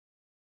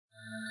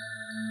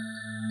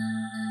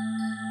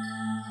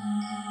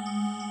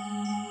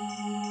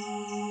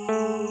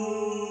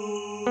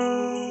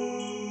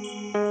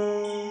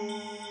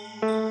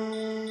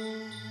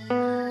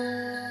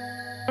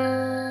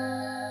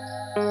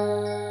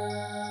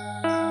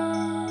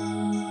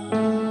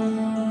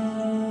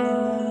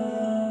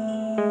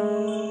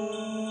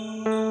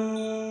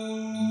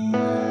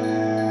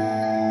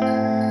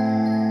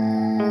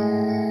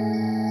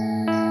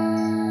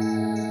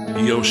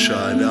Yo,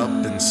 shut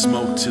up and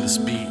smoke to this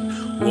beat.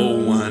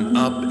 Roll one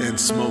up and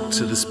smoke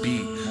to this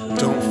beat.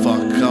 Don't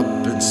fuck up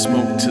and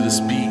smoke to this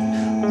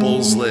beat.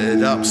 Bulls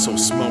lit up, so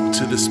smoke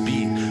to this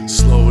beat.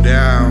 Slow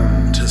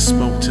down to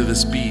smoke to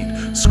this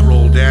beat.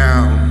 Scroll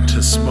down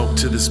to smoke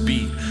to this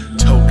beat.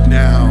 Toke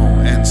now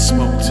and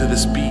smoke to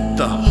this beat.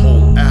 The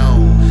whole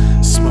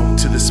L, smoke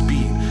to this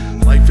beat.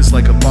 Life is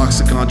like a box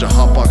of ganja,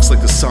 hotbox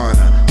like the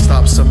sauna.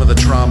 Stop some of the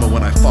trauma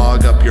when I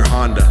fog up your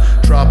Honda.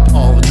 Drop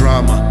all the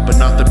drama, but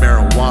not the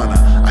marijuana.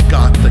 I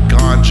got the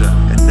ganja,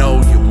 and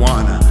know you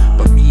wanna.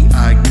 But me,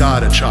 I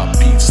gotta chop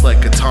beats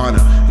like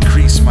katana.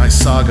 Increase my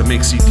saga,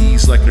 make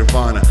CDs like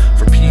Nirvana.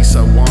 For peace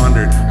I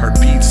wandered,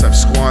 heartbeats I've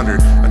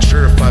squandered.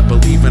 Unsure if I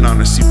believe in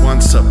honesty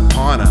once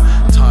upon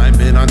a time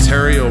in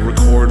Ontario.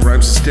 Record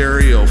rhymes in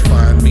stereo.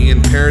 Find me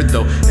impaired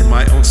though, in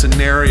my own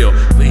scenario.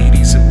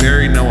 Ladies and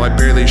berry, no, I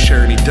barely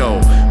share any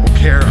dough. Won't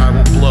care, I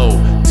won't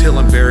blow, till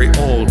I'm very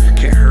old.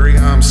 Can't hurry,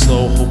 I'm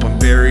slow, hope I'm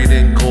buried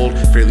in gold.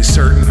 Fairly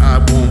certain I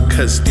won't,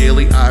 cause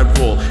daily I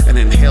roll and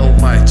inhale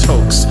my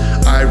tokes.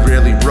 I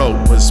rarely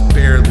wrote, was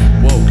barely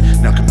woke,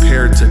 now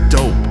compared to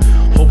dope.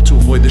 Hope to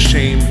avoid the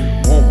shame,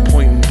 won't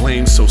point and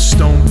blame. So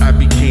stoned I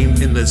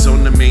became, in the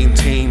zone to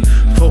maintain.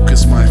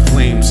 Focus my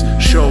flames,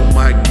 show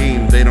my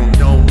game. They don't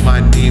know my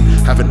name,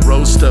 haven't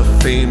rose to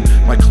fame.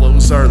 My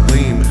clothes are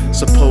lame,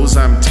 suppose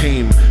I'm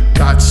tame.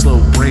 Got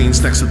slow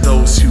brains next to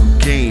those who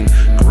gain.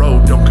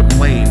 Grow, don't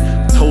complain,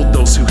 told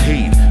those who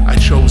hate. I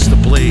chose to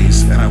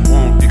blaze, and I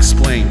won't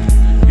explain.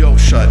 Yo,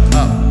 shut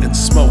up and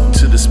smoke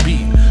to this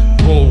beat.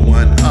 Roll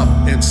one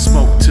up and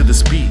smoke to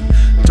this beat.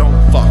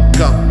 Don't fuck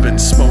up and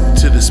smoke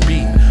to this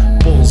beat.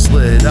 Bulls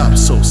lit up,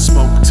 so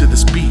smoke to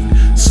this beat.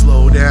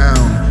 Slow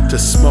down to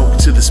smoke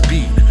to this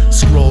beat.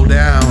 Scroll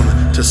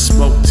down to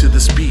smoke to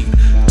this beat.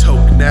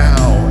 Toke now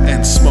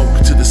and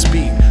smoke to this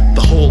beat.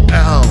 The whole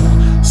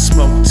L,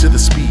 smoke to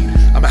this beat.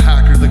 I'm a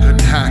hacker that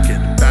couldn't hack it.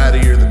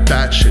 Battier than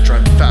batshit,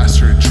 driving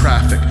faster in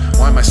traffic.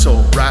 Why am I so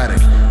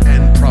erratic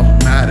and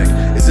problematic?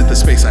 Is it the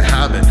space I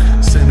habit?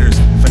 Sinners,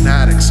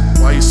 fanatics,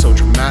 why are you so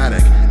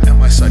dramatic?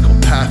 Am I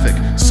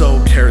psychopathic? So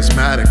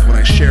charismatic when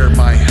I share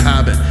my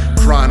habit.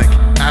 Chronic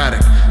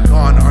addict,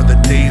 gone are the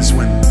days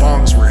when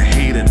bongs were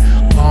hated.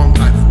 Long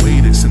I've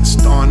waited since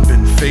dawn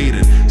been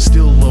faded.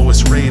 Still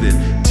lowest rated,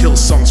 till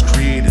songs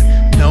created.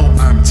 No,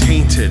 I'm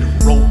tainted,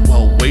 wrote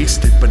well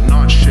wasted, but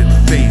not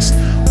shit-faced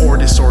or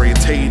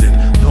disorientated.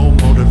 No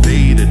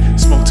motivated,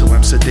 smoke till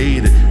I'm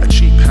sedated. A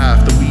cheap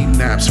half, the weed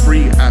naps,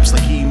 free apps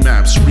like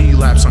e-maps.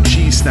 Relapse on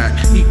cheese snack,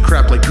 eat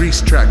crap like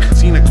grease track.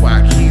 Seen a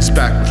quack, he's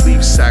back with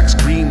leaf sacks,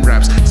 green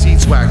wraps,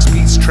 seeds wax,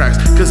 beats tracks,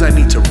 cause I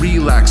need to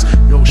relax.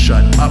 Yo,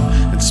 shut up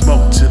and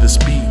smoke to this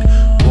beat.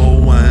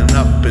 Roll one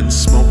up and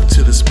smoke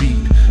to this beat.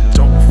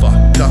 Don't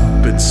fuck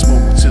up and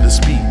smoke to this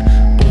beat.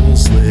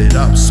 Bulls lit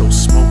up, so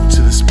smoke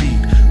to this beat.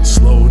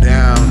 Slow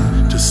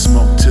down to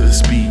smoke to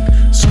this beat.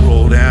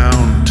 Scroll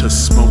down to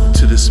smoke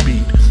to this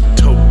beat.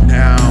 Toke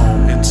now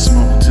and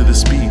smoke to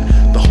this beat.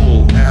 The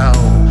whole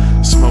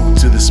L, smoke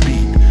to this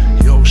beat.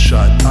 Yo,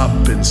 shut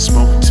up and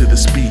smoke to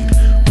this beat.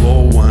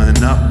 Roll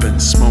one up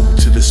and smoke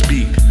to this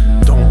beat.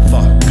 Don't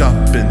fuck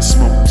up and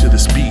smoke to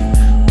this beat.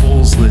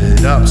 Bulls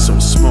lit up, so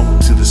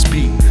smoke to this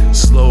beat.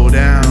 Slow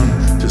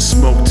down to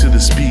smoke to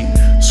this beat.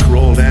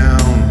 Scroll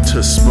down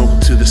to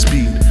smoke to this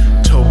beat.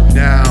 Toke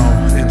now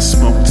and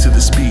smoke to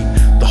this beat.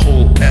 The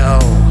whole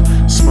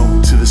L,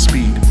 smoke to this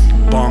beat.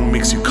 Bong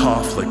makes you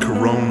cough like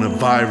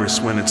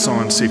coronavirus. When it's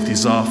on,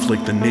 safety's off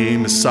like the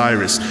name is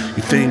Cyrus.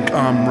 You think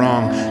I'm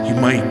wrong, you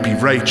might be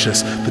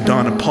righteous. The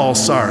dawn of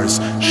Pulsarz,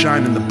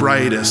 shining the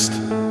brightest.